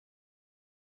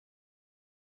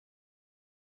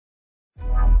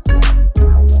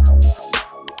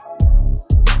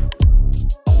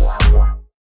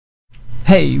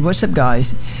Hey, what's up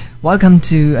guys? Welcome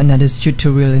to another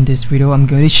tutorial. In this video I'm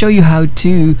going to show you how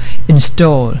to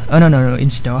install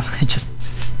install just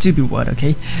stupid word,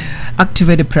 okay?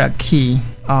 Activate the product key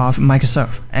of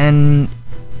Microsoft, and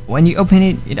when you open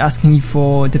it, it's asking you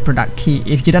for the product key.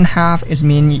 If you don't have, it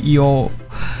means your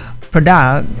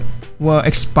product will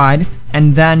expired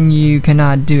and then you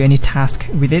cannot do any task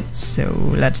with it. So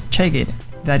let's check it.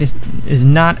 That is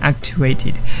not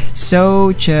activated,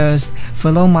 so just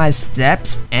follow my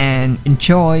steps and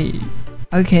enjoy.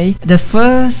 Okay, the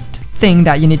first thing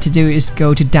that you need to do is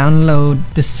go to download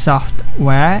the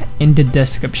software in the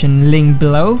description link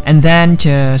below, and then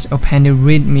just open the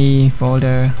readme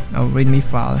folder or readme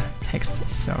file text,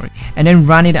 sorry, and then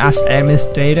run it as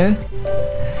administrator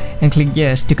and click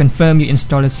yes to confirm you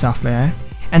install the software.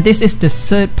 And this is the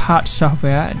third part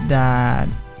software that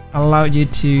allow you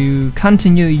to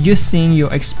continue using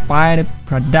your expired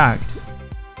product.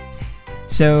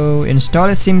 So install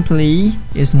it simply,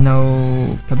 is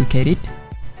no complicated.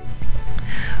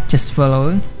 Just follow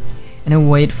and then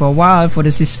wait for a while for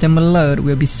the system alert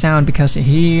will be sound, because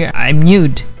here I'm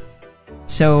mute,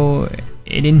 so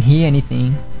it didn't hear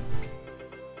anything.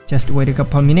 Just wait a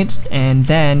couple minutes and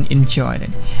then enjoy it.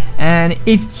 And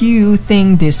if you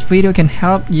think this video can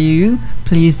help you,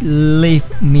 please leave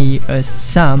me a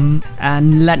sum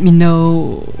and let me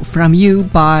know from you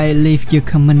by leave your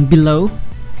comment below.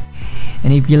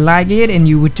 And if you like it and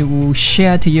you would to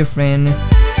share to your friend.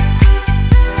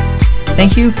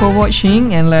 Thank you for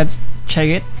watching, and let's check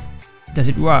it. Does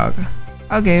it work?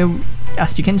 Okay,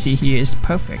 as you can see here is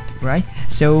perfect, right?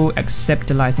 So accept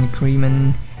the license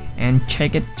agreement and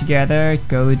check it together.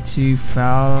 Go to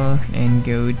file and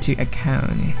go to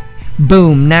account.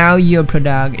 Boom, now your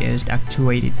product is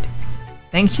activated.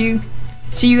 Thank you.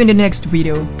 See you in the next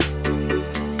video.